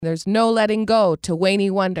There's No Letting Go to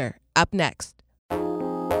Wayne Wonder. Up next.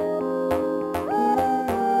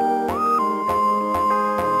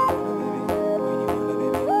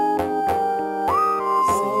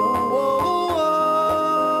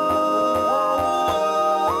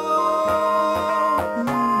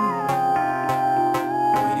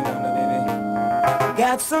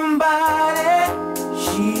 Got somebody,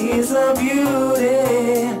 she's a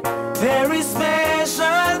beauty, very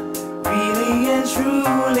special, really and truly.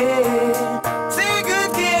 Take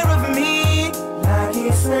good care of me, like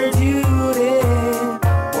it's her duty.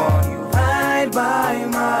 Won't you ride by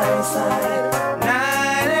my side,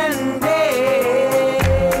 night and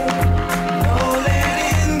day? No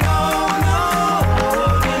letting go, no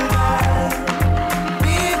holding back,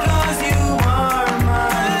 because you are my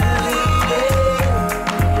lady.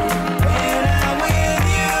 When I'm with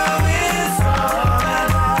you, it's all I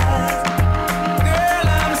want. Girl,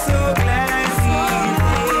 I'm so glad we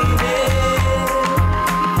made it.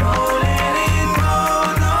 No letting go,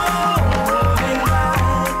 no holding back.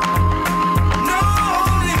 No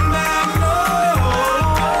holding back, no,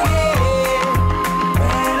 yeah.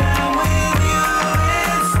 When I'm with you,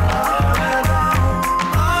 it's all about,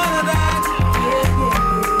 yeah.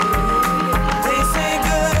 They say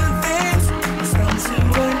good things must come to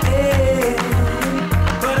an end,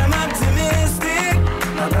 but I'm optimistic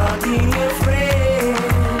about being your friend.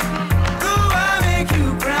 Do I make you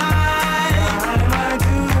cry? I might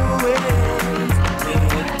do it.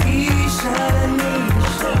 With Keisha and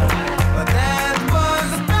Nisha, but that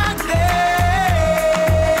was back then.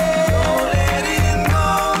 No letting go,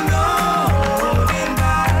 no holding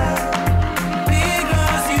back,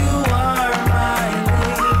 because you are my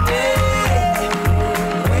lady.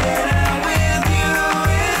 When I'm with you,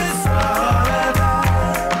 it's all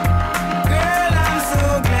about. Girl, I'm so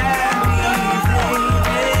glad we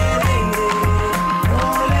made it. No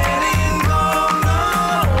letting go, no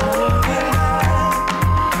holding back.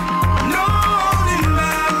 No holding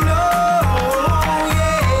back, no,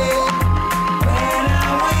 yeah. When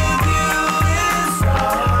I'm with you, it's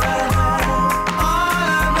all about,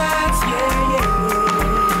 yeah.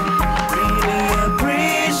 Really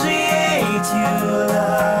appreciate you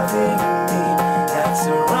loving me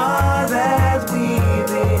after all that we've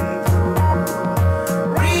been through.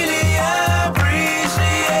 Really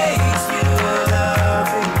appreciate you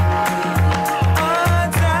loving me all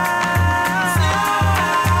time.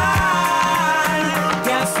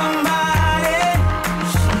 Got somebody,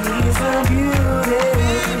 she's a beauty,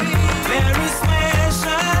 very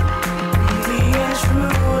special, really and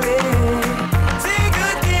truly. Take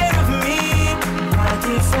good care of me, like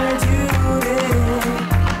it's her duty.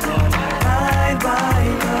 Won't you ride by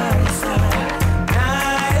my side,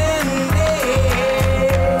 night and day?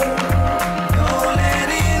 No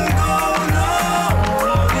letting go, no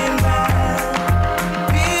holding back,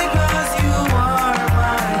 because you are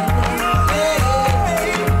my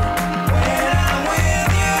lady. When I'm with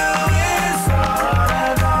you, it's all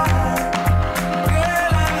about.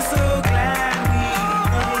 Girl, I'm so glad we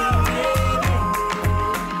made it.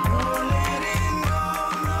 No letting go,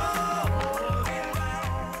 no holding back.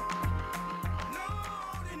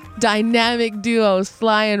 Dynamic duo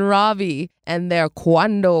Sly and Robbie and their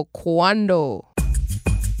Cuando Cuando.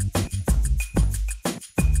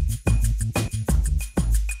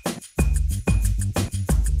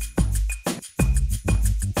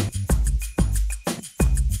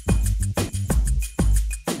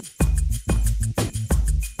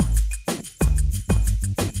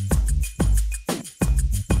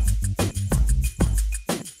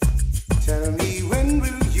 Tell me, when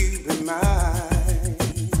will you be mine?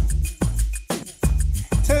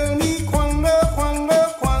 Tell me, cuando, cuando,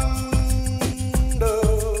 cuando.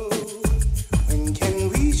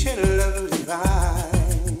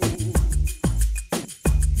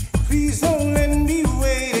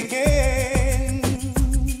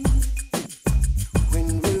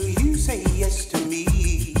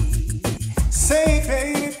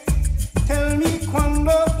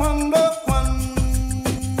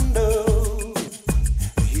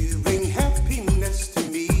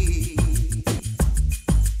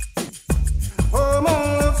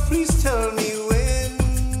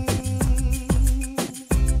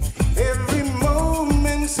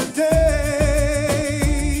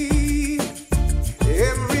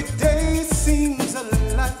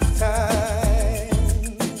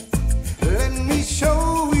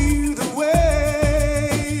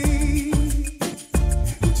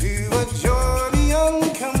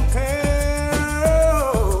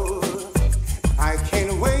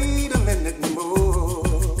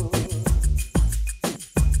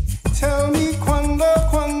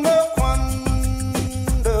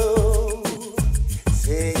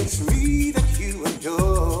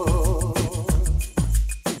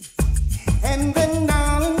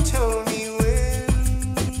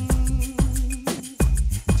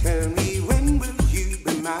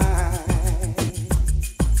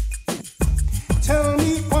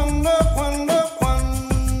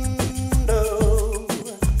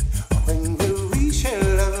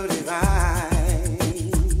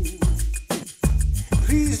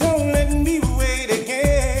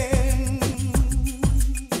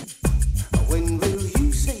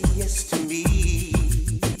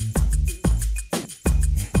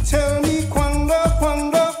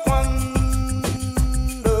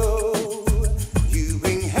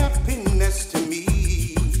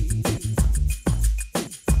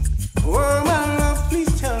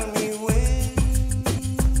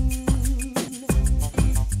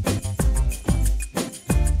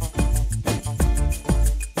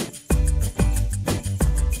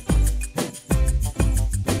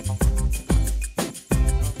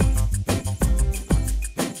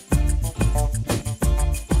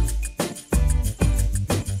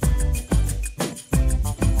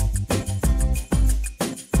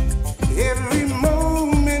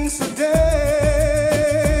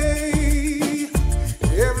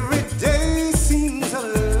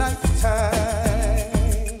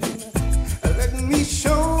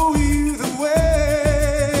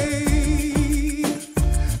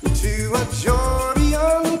 You're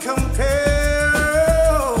beyond compare.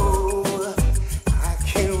 Oh, I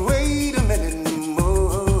can't wait a minute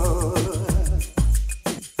more.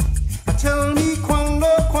 Tell me quando.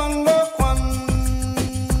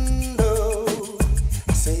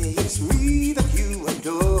 Say it's me that you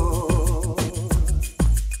adore.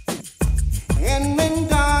 And then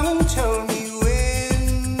darling, tell me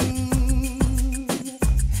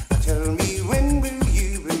when will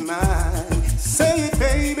you be mine? Say it,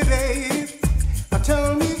 baby, babe.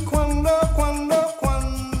 Tell me quando.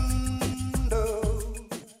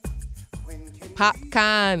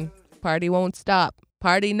 Popcorn. Party won't stop.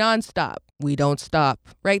 Party nonstop. We don't stop.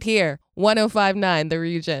 Right here, 105.9 The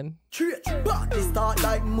Region. Party start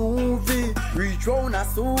like movie. Reach round a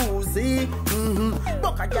Susie.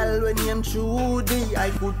 Buck a girl when named Trudy. I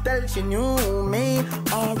could tell she knew me.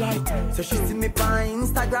 Alright, so she see me on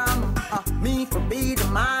Instagram. Me for be the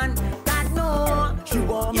man. God no, she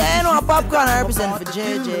want me. Yeah, you know a popcorn I represent for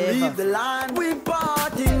JJ. Leave the line. We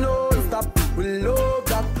party non-stop. We love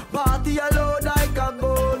that. Party alone like a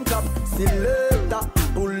gun cup. Selector,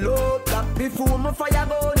 pull up that. Before my fire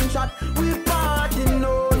gun shot. We party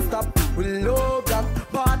non-stop. We love that.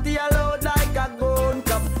 Party alone like a gun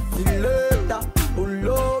cup. Selector,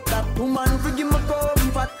 pull up that. Woman forgive my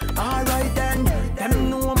comfort. Alright then, them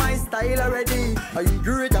know my style already. I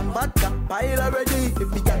great and bad can pile already.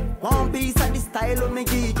 If we got one piece of the style of me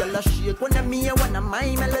geek, y'all a shake when I'm me, one of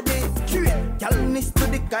my melody. Y'all miss to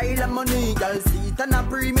the Kyle of money. Y'all see it and a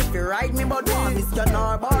pre me if you ride me, but one miss can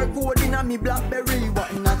our barcode in a me Blackberry.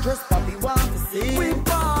 What in a dress Bobby want to see. We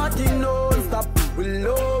party non-stop, we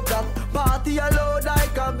love that. Party alone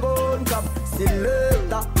like a gun cup.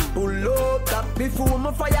 Selector, pull up that. Before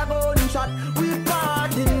my fire gun shot. We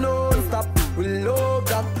party non-stop, we love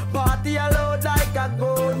that. Party alone like a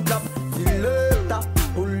gun cup. Selector,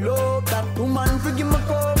 pull up that. Woman forgive my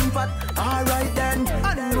comfort. Alright then,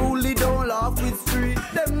 unruly don't laugh with street.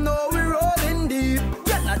 Them know we rolling deep.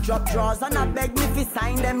 Get a drop drawers and I beg me fi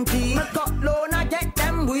sign them key. Me cut loan I get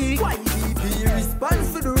them weak. YDP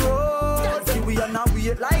response for the road. See we on a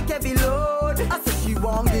wait like heavy load. I say she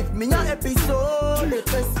won't give me an episode. Let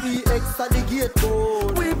SPX at the gate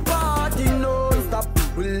code. We party non-stop,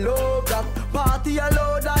 we love that. Party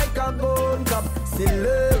alone like a gun cup.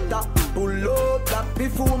 Selector, pull up that.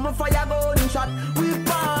 Before my fire gun shot. We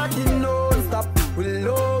party non-stop, we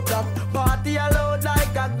love that. Party alone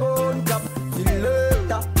like a gun cup.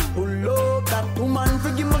 Selector, pull up that. Woman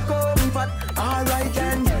forgive my comfort. Alright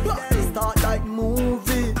then, party start like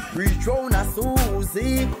movie. Reach round a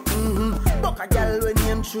Susie. Buck a girl when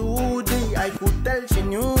named Trudy. I could tell she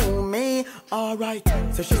knew me. Alright,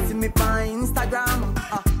 so she see me on Instagram.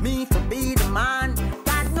 Me for be the man.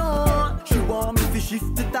 God no, she want me to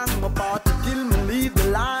shift it and my party kill me leave the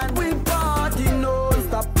line. We party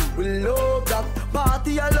non-stop, we love that.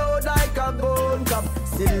 Party alone like a gun cup.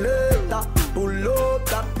 Selector, pull up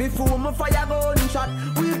that. Before my fire gun shot.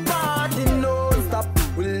 We party non-stop,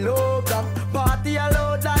 we love that. Party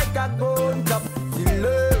alone like a gun cup.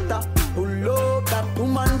 Selector, pull up that.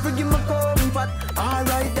 Woman forgive my comfort.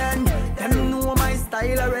 Alright then, them know my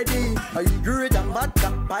style already. I great and bad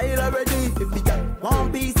can pile already. If we got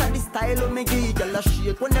one piece of the style of me geek, y'all a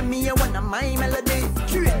shake when I'm me, one of my melody.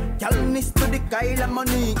 Y'all miss to the Kyle of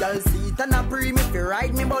money. Y'all see it and a pre me if you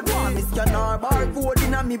ride me, but one miss can our barcode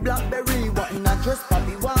in a me Blackberry. What in a dress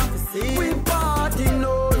Bobby want to see. We party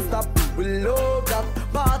non-stop, we love that.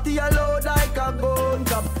 Party alone like a gun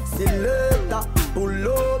cup. Selector, pull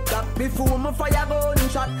up that. Before my fire gun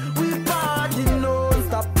shot. We party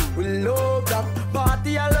non-stop, we love that.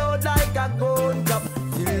 Party alone like a gun cup.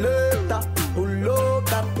 Selector, pull up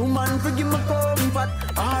that. Woman forgive my comfort.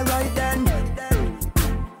 Alright then.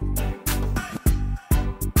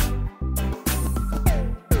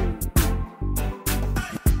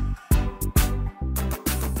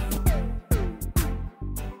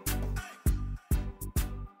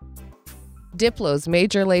 Diplo's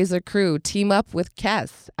Major Lazer crew team up with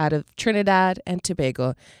Kes out of Trinidad and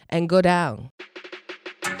Tobago and go down.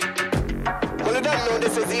 Well, you don't know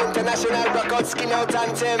this is the international record skin out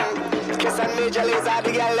anthem. Kes and Major Lazer,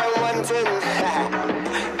 the girl them wanting.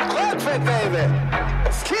 Clap it, baby.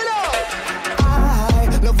 Skin out.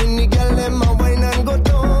 I love when the girl them a wine and go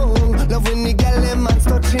down. Love when the girl them a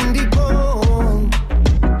touching the ground.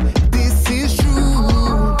 This is true.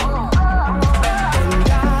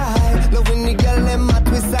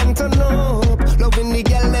 And turn up, loving the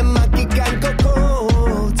girl them a kick and go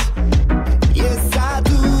out. Yes I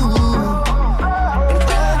do. And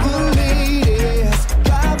all the ladies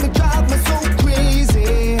drive me so crazy.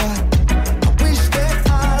 I wish that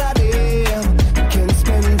all of them can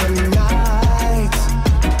spend the night.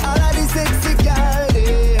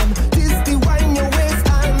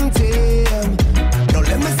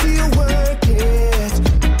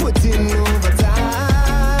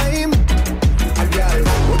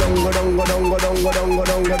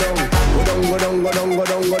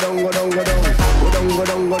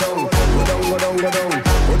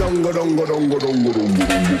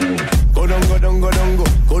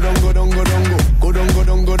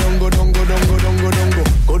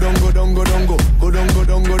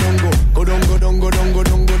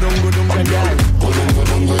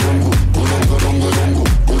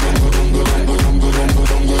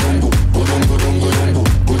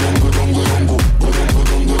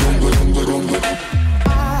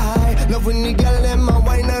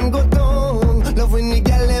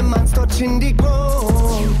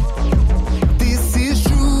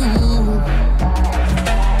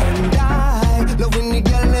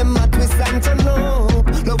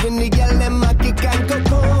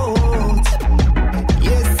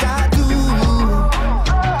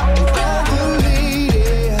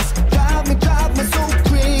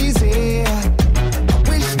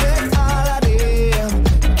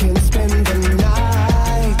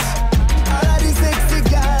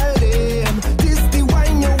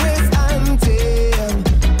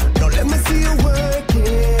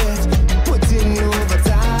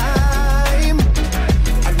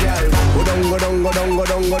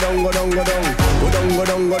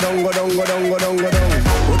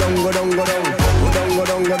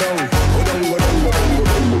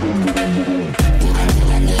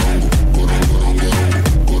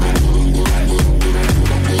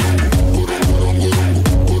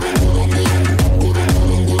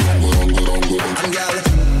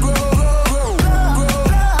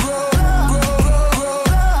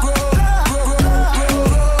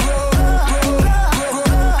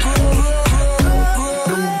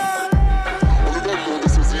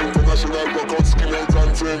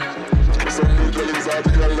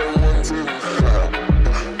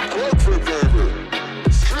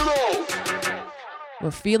 We're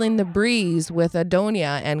feeling the breeze with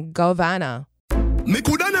Adonia and Govana. Me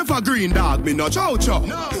coulda never green dog, me no chow chow.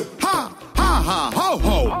 No. Ha, ha, ha, ho,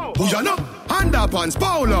 ho. Who ya know? Underpants,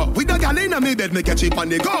 polo. With the gal inna me bed, me catch it on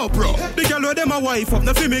the GoPro. The gal with them a wife up,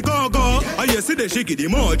 no fi me go. And you see the shaky the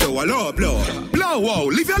mojo, a low blow. Blow wow,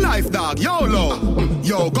 live your life dog, YOLO.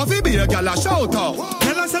 Yo, go fi be a gal a shout out.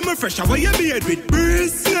 Tell us I'm fresh, how you beard with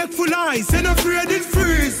breeze. Snake full eyes, and afraid it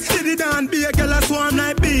freeze. Steady down, be a gal a swarm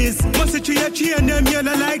like bees. Must it tree a tree and them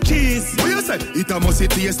yellow like cheese. What you say? It a must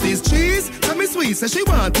it taste this cheese. Tell me sweet, say she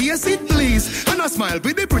want taste it please. And I smile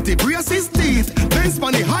with the pretty braces teeth. Benz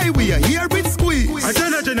on the highway, here it squeeze. I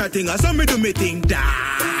tell a thing, I saw me do me thing, dog.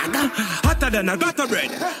 Hotter than a gutter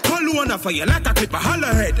bread. Call you on a fire like a clip, a holler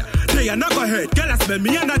head. Say a knock head, girl I smell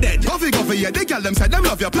me and a dead. Coffee, yeah, they girl them say them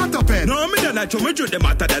love your platter pen. No, me don't like me them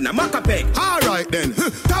hotter than a maca peg. Alright then,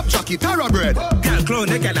 top jockey, tara bread. Girl clone,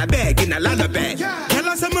 they girl a bag in a lullaby. Girl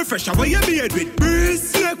I say me fresh, how you beard with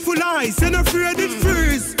breeze. Snake full eyes, and afraid it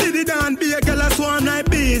freeze. Did it down, be a girl a swarm like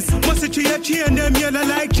bees. Must it tree a tree and them yellow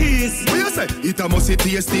like cheese. What you say? It a must it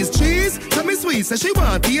taste this cheese. Tell me sweet, say she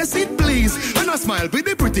want taste it please. And I smile with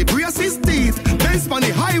the pretty braces teeth. Benz on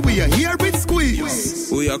the highway, here it squeeze.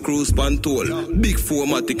 We a cruise control. Big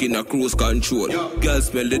 4matic in a cruise control. Girl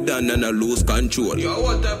smell the dan and a lose control. Yo,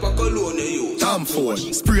 what type of cologne you use? Tom Ford.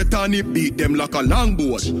 Spray it on it, beat them like a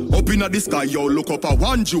longboard. Up in the sky, yo, look up a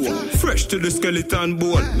one jewel. Fresh to the skeleton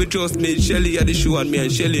bone. Me just made Shelly at the show and me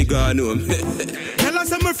and Shelly gone home. Tell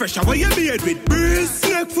us I'm fresh, how you beard with breeze.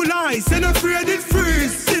 Snake full eyes, and afraid it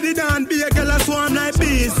freeze. Sit down, be a girl a swarm like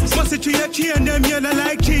bees. Must it tree a tree and them yellow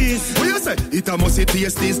like cheese. What you say? It a must it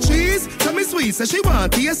taste this cheese. Tell me sweet, say she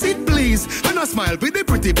want taste it please. And I smile with the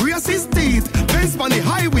pretty braces teeth. Benz on the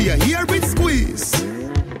highway, here it squeeze.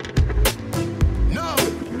 No.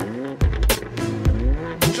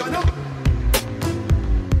 Shut up.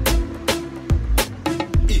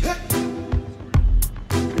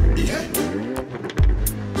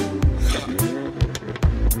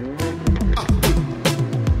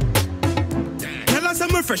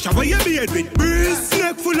 Fresh, how you beard with breeze.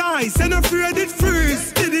 Snake full eyes, and afraid it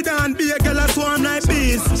freeze. Did it down, be a girl a swarm like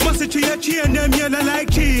bees. Must it tree a tree and them yellow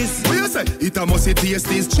like cheese. What you say? It a must it taste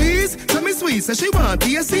this cheese. Tell me sweet, say she want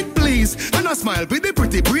taste it please. And I smile with the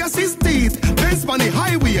pretty braces teeth. Benz on the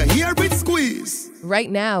highway, here it squeeze. Right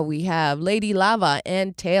now we have Lady Lava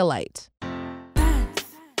and Taillight. Dance.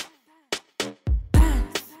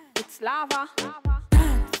 Dance. It's Lava.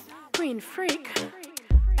 Dance. Queen Freak.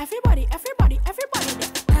 Everybody, everybody, everybody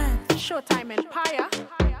dance. Showtime Empire.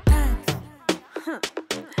 Dance. Dance.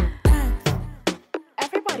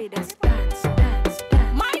 Everybody dance, dance, dance,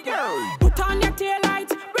 dance. My girl, put on your tail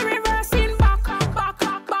lights. We reversing back, back, back,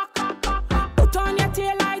 back. Put on your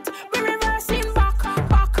tail lights. We reversing back, back,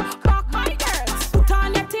 back. My girls, put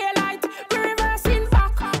on your tail lights. We reversing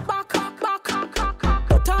back, back, back, back.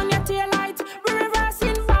 Put on your tail lights. We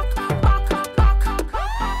reversing back, back, back.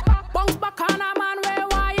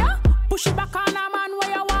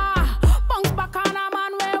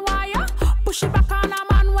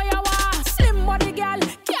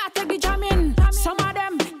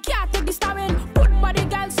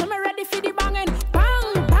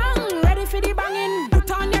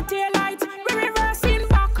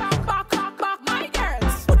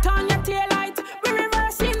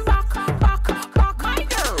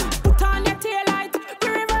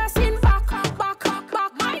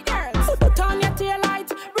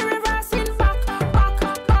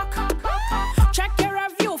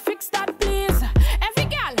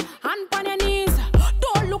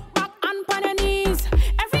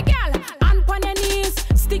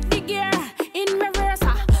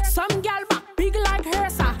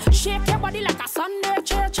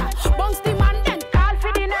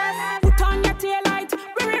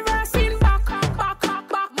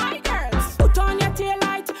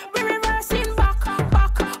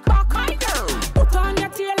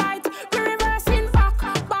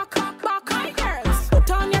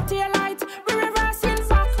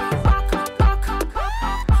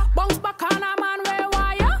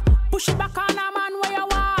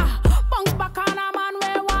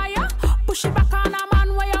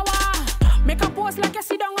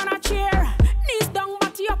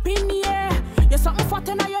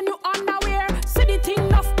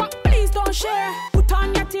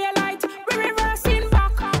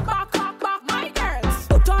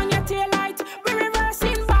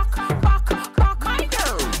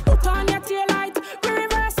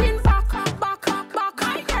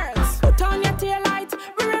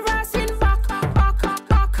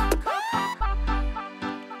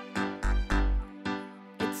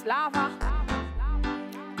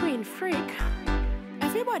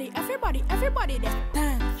 everybody, just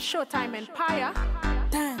dance. Showtime Empire,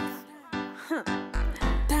 dance.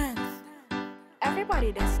 Dance.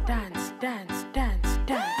 Everybody just dance.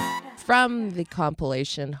 From the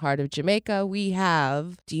compilation Heart of Jamaica, we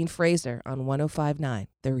have Dean Fraser on 105.9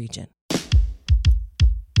 The Region.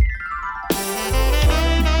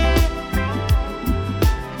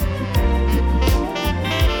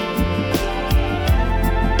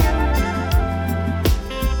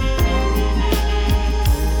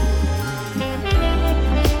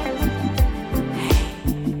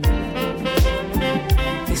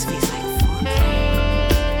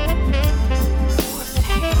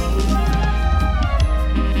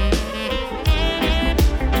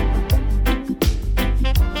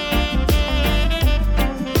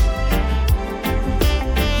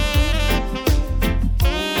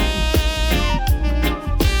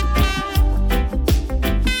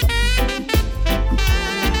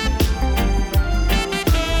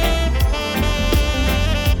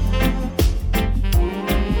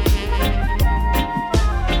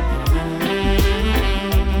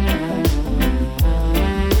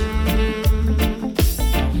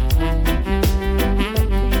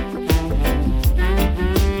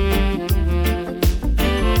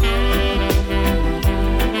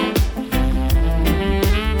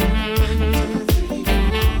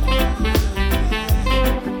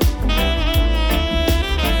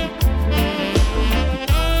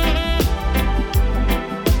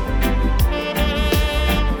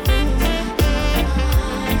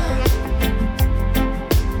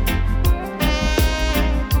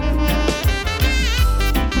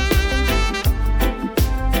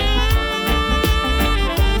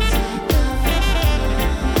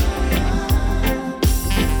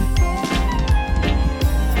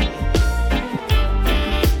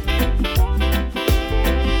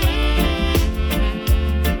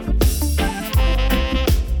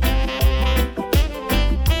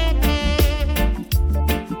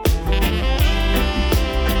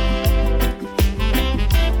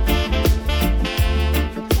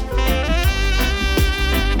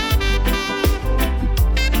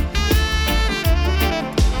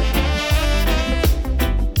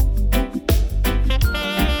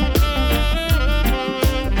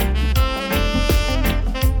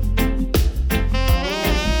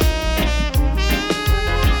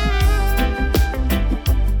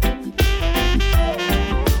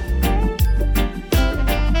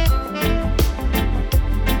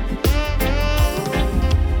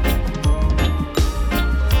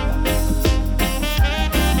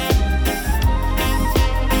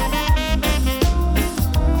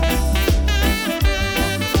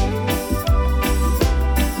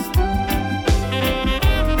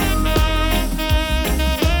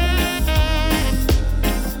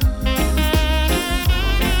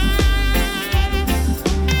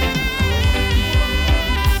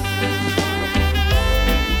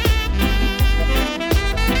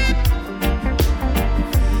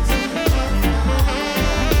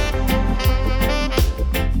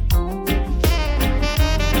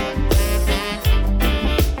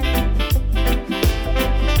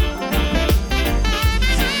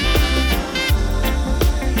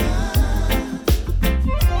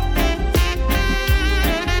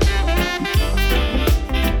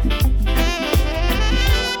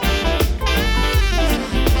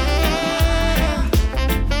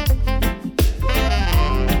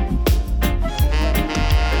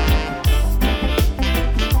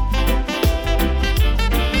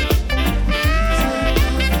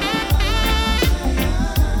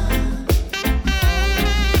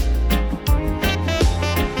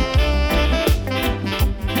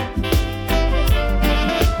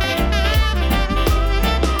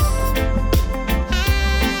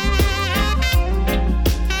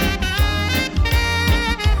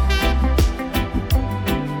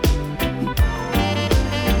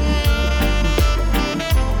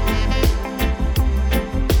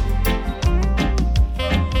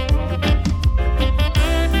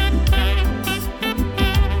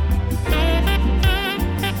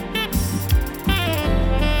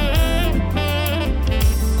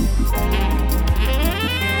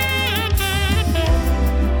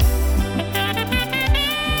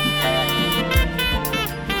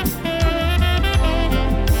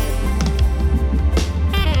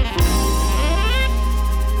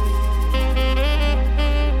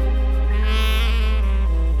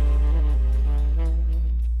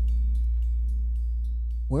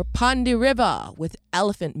 We're Pondy River with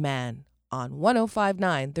Elephant Man on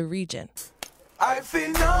 105.9 The Region. I've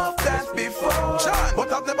seen enough dance before,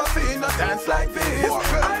 but I've never seen a dance like this.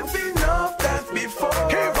 I've seen enough dance before, but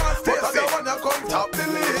I don't wanna come top the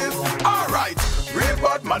list. Alright, real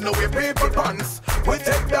bad man man, no we people pants. We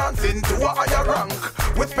take dancing to a higher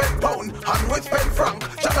rank. We spend pound and we spend franc.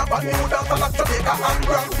 Jonathan New dance like Jamaica and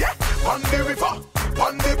Grand. Yeah, on the river,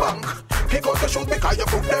 on the bank. Kick out the shoes because you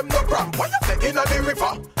put them no cramp. Why you say in the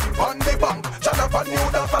river, on the bank. Jonathan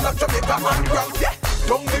New dance like Jamaica and Grand. Yeah,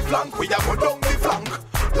 down the flank, we a go down the flank.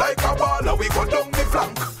 Like a baller, we go down the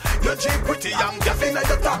flank. Your Jeep pretty young, gas in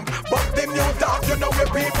your tank. But the new dance, you know where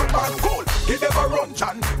people man cool. Give them a run,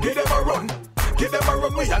 John, give them a run. Give them a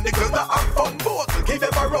run, we and the girls that have fun. Both, give them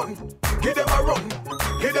a run, give them a run.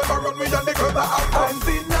 Give them a run, we and the girls that have fun. I've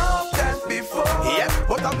seen enough dance before. Yeah,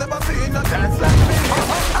 but I've never seen a dance like this.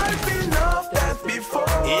 I've seen enough dance before.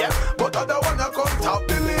 Yeah, but I don't wanna come top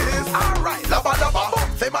the list. Alright, lava lava.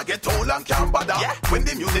 Say my get old and can't bother. Yeah. When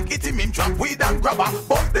the music hit him drop weed and grabber.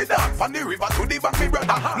 Bust the dance from the river to the bank, me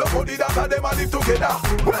brother. Look how the dance and them a live together.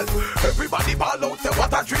 Well, everybody ball out, say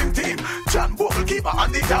what a dream team. John Bogle keeper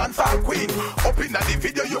and the dancer queen. Up in the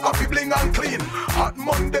video, you have to bling and clean. Hot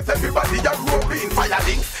Mondays, everybody a roping. Fire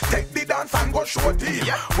links, take the dance and go show team.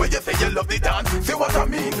 Yeah. When you say you love the dance, see what I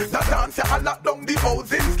mean. The dance, you lock down the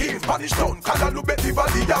housing scheme. Spanish town, Calalu, Betty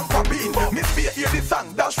Valley and Papine. Miss Fear hear the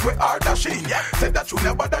song, dash where are dashing. Yeah. Said that you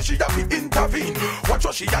never dash, she have to intervene. Watch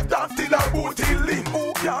what she a dance till her booty lean.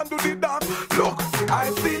 Who can do the dance? Look,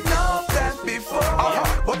 I've seen enough dance before.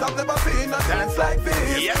 But I've never seen a dance like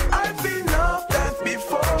this. Yeah. I've seen enough dance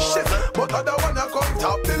before. Shit, but I don't wanna come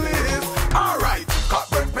top the list. Alright,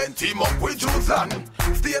 Cockburn pen team up with Juzan.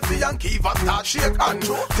 Stacey and Kiva start shake and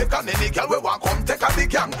take on any girl we want come take on the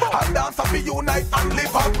gang. And dance and be unite and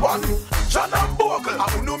live as one. John and Bogle, I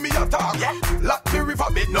who know me attack. Yeah. Lock the river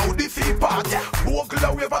bed now the sea part. Yeah. Bogle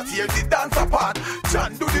away but tear the dance apart.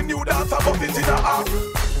 John do the new dance about it in a half.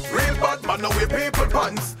 Real bad man, now we people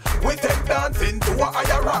pants. We take dancing to a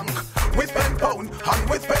higher rank. We spend pound and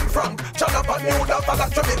we spend franc. Jonathan New dance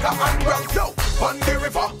like Jamaica and Grand. Yo, on the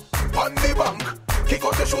river, on the bank. Kick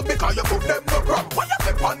out the shoes because you put them no cramp. Why you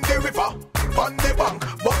say on the river, on the bank.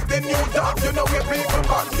 But the new dance, you know we people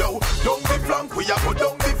can. Yo, down the flank, we a go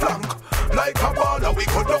down the flank. Like a baller, we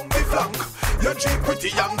go down the flank. Your Jeep pretty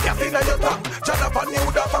young, gas in your tank. Jonathan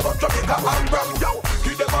New dance about Jamaica and Grand. Yo,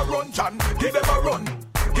 give them a run, John, give them a run.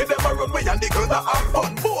 Give them a run, me and the girls that have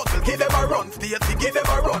fun. Both, give them a run, Stacey, give them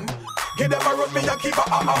a run. Give them a run, me and keep a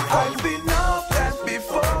fun. I've seen enough dance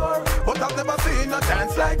before. But I've never seen a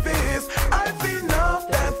dance like this. I've seen enough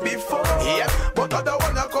dance before. Yeah, but I don't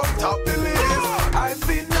wanna come top the list. I've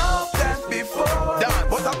seen enough dance before. Dance,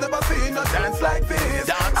 but I've never seen a dance like this.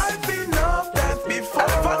 Dance. I've seen enough dance before.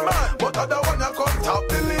 Elephant man, but I don't wanna come top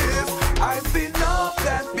the list. I've seen enough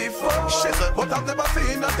dance before. Shit, but I've never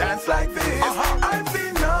seen a dance like this. I've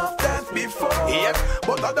seen enough dance before. Yeah,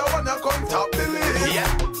 but I don't wanna come top the list.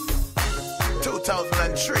 Yeah.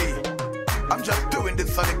 2003. I'm just doing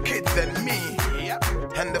this for the kids and me. Yep.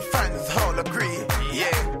 And the fans all agree.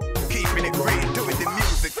 Yeah. Keeping it real, doing the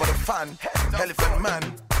music for the fun. Elephant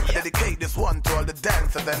man. Dedicate this one to all the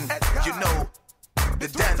dancers and you know the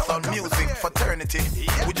dance on music fraternity.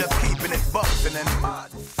 We just keeping it bumping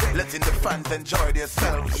and letting the fans enjoy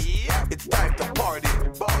themselves. It's time to party.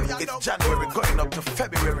 It's January going up to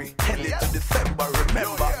February, heading to December.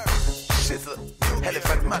 Remember, Shizzle,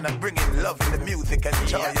 Elephant Man, I'm bringing love in the music and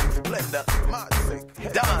joy and splendor.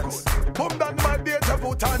 Dance, boom down my deja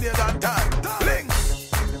vu, Tanya dan dan. Links,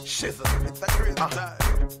 Shizzle, it's a crazy time.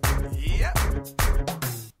 Yeah.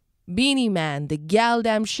 Beanie Man, the gal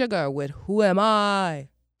damn sugar with Who Am I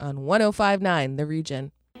on 105.9 The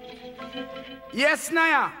Region. Yes,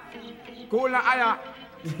 Naya. Cool na aya.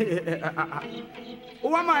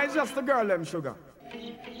 Who am I? It's just the girl them sugar.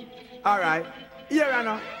 All right. Here I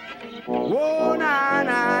know. Oh na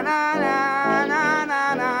na na na na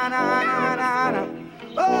na na na na na.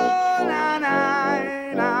 Oh na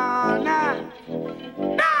na na na.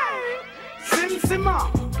 Sim Simma.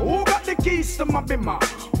 Who got the keys to my bimmer?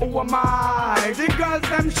 Who am I? The girls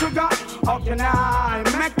them sugar. How can I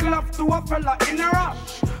make love to a fella in a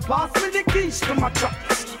rush? Pass me the keys to my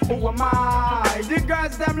trucks. Who am I? The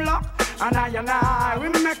girls them lock. And I, we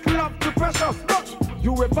make love to precious. But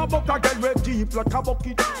you ever buck a girl with deep like a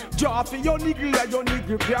bucket? Draw for your niggle like your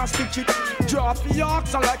niggle can't stitch it. Draw for your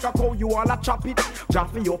oxen like a cow, you wanna chop it. Draw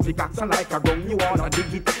for your pickaxe like a gun, you wanna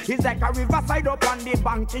dig it. It's like a riverside up on the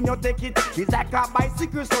bank and you take it. It's like a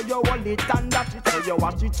bicycle so you hold it and dash it. So you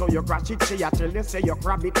watch it, so you crash it. She a tell you say you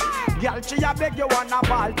grab it. Girl, she a beg you wanna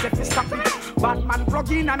ball, take it, stop it. Batman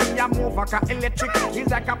plug in and me a move like a electric.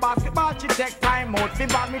 It's like a basketball, she take time out fi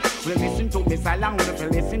vomit. Well, listen to me silent,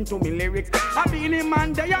 listen to me lyrics. I be in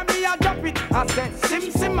man, they and me a drop it. I said, Sim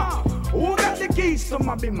Simma, who got the keys to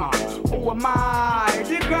my bimmer? Who am I?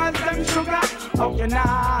 The girls them sugar. How can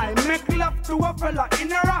I make love to a fella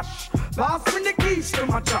in a rush? Pass me the keys to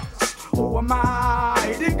my trucks. Who am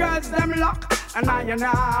I? The girls them lock. And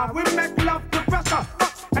I we make love to pressure.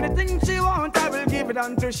 Anything she want, I will give it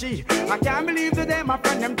unto she. I can't believe today my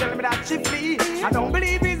friend them tell me that she flee. I don't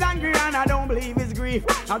believe he's angry and I don't believe he's grief.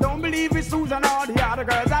 I don't believe it's Susan or the other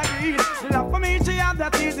girls I read. Love for me, she have,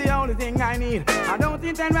 that is the only thing I need. I don't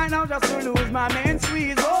intend right now just to lose my main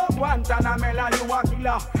squeeze. Oh, Guantanamela, you a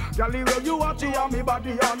killer. Jolly well, you a tea on me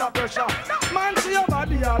body under pressure. Man, see your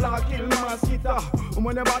body all a kill mosquito.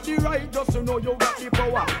 When your body right, just to know you got the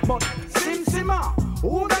power. But Simma,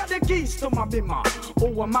 who got the keys to my bimmer?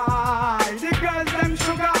 Who am I? The girls them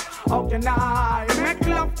sugar. How can I make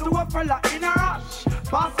love to a fella in a rush?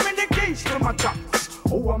 Pass me the keys to my trucks.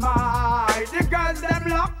 Who am I? The girls them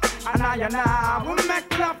lock. And I will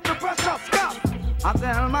make love to precious cup. I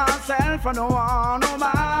tell myself I don't want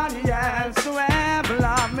nobody else to ever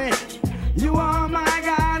love me. You are my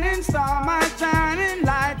guiding star, my shining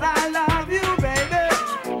light. I love you,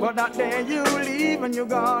 baby. But that day you leave and you're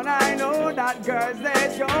gone, I know that girls,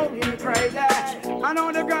 they're going crazy. I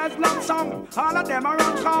know the girls love some, all of them are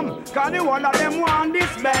on come, cause the one of them want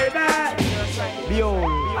this, baby.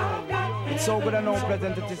 Behold, it's so good and no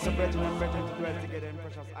pleasant, it is so brethren and brethren to dwell together in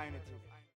precious unity.